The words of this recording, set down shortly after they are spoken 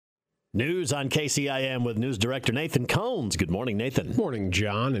News on KCIM with News Director Nathan Cones. Good morning, Nathan. Morning,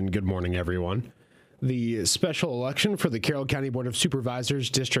 John, and good morning, everyone. The special election for the Carroll County Board of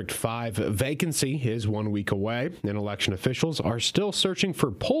Supervisors District 5 vacancy is 1 week away, and election officials are still searching for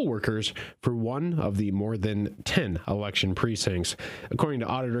poll workers for one of the more than 10 election precincts. According to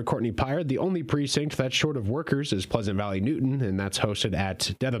Auditor Courtney Pyre, the only precinct that's short of workers is Pleasant Valley Newton, and that's hosted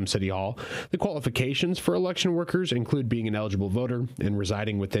at Dedham City Hall. The qualifications for election workers include being an eligible voter and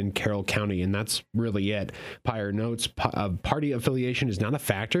residing within Carroll County, and that's really it. Pyre notes party affiliation is not a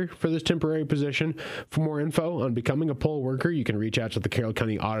factor for this temporary position. For more info on becoming a poll worker, you can reach out to the Carroll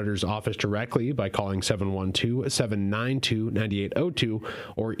County Auditor's Office directly by calling 712-792-9802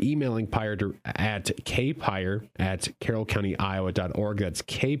 or emailing Pyre at kpyre@carrollcountyiowa.org. That's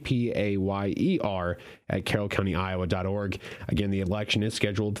KPAYER at carrollcountyiowa.org. Again, the election is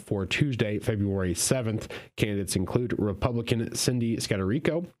scheduled for Tuesday, February 7th. Candidates include Republican Cindy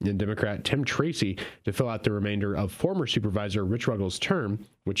Scatarico and Democrat Tim Tracy to fill out the remainder of former Supervisor Rich Ruggles' term,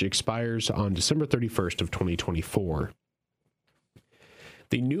 which expires on December 31st of 2024.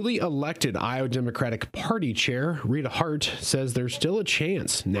 The newly elected Iowa Democratic Party chair, Rita Hart, says there's still a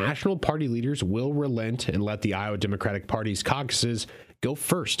chance national party leaders will relent and let the Iowa Democratic Party's caucuses go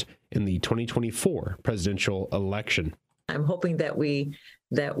first in the 2024 presidential election. I'm hoping that we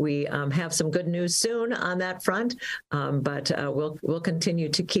have some good news soon on that front, but we'll continue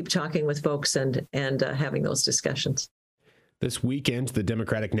to keep talking with folks and having those discussions. This weekend, the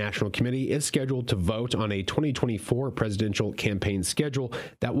Democratic National Committee is scheduled to vote on a 2024 presidential campaign schedule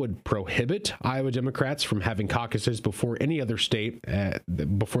that would prohibit Iowa Democrats from having caucuses before any other state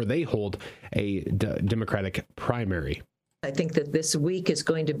before they hold a Democratic primary. I think that this week is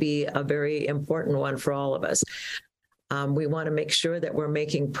going to be a very important one for all of us. We want to make sure that we're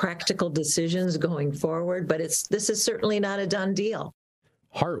making practical decisions going forward, but this is certainly not a done deal.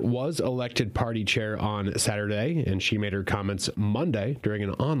 Hart was elected party chair on Saturday, and she made her comments Monday during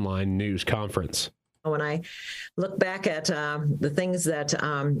an online news conference. When I look back at the things that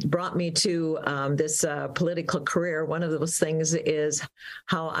brought me to this political career, one of those things is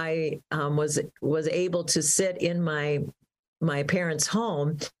how I was able to sit in my parents'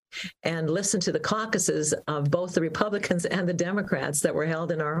 home and listen to the caucuses of both the Republicans and the Democrats that were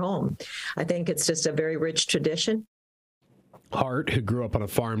held in our home. I think it's just a very rich tradition. Hart, who grew up on a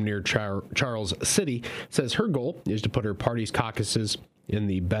farm near Charles City, says her goal is to put her party's caucuses in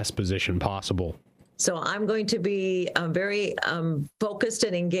the best position possible. So I'm going to be very focused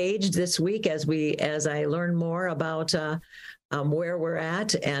and engaged this week as I learn more about where we're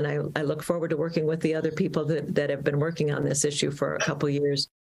at, and I look forward to working with the other people that have been working on this issue for a couple of years.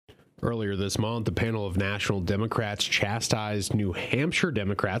 Earlier this month, a panel of national Democrats chastised New Hampshire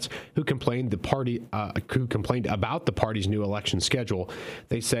Democrats who complained about the party's new election schedule.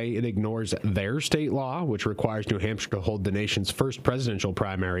 They say it ignores their state law, which requires New Hampshire to hold the nation's first presidential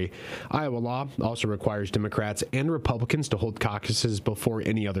primary. Iowa law also requires Democrats and Republicans to hold caucuses before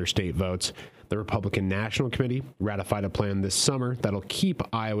any other state votes. The Republican National Committee ratified a plan this summer that'll keep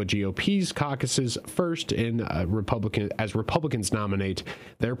Iowa GOP's caucuses first as Republicans nominate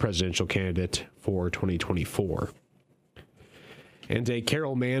their presidential candidate for 2024. And a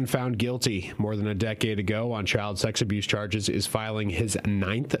Carroll man found guilty more than a decade ago on child sex abuse charges is filing his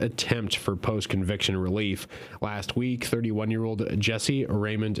 9th attempt for post-conviction relief. Last week, 31-year-old Jesse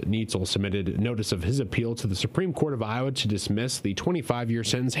Raymond Neitzel submitted notice of his appeal to the Supreme Court of Iowa to dismiss the 25-year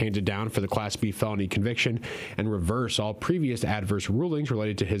sentence handed down for the Class B felony conviction and reverse all previous adverse rulings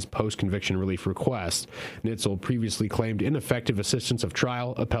related to his post-conviction relief request. Neitzel previously claimed ineffective assistance of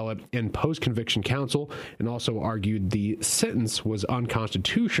trial, appellate, and post-conviction counsel, and also argued the sentence was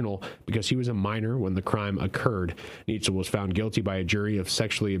unconstitutional because he was a minor when the crime occurred. Neitzel was found guilty by a jury of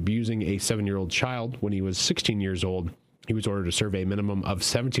sexually abusing a 7-year-old child when he was 16 years old. He was ordered to serve a minimum of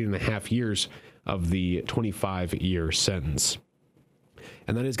 17 and a half years of the 25-year sentence.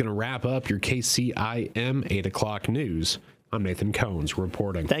 And that is going to wrap up your KCIM 8 o'clock news. I'm Nathan Cones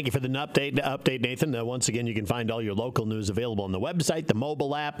reporting. Thank you for the update, Nathan. Once again, you can find all your local news available on the website, the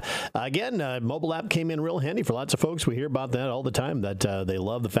mobile app. Mobile app came in real handy for lots of folks. We hear about that all the time, that they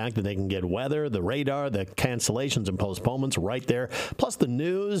love the fact that they can get weather, the radar, the cancellations and postponements right there, plus the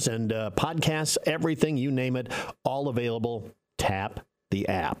news and podcasts, everything, you name it, all available. Tap the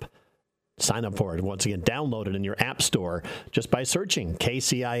app. Sign up for it. Once again, download it in your app store just by searching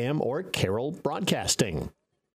KCIM or Carroll Broadcasting.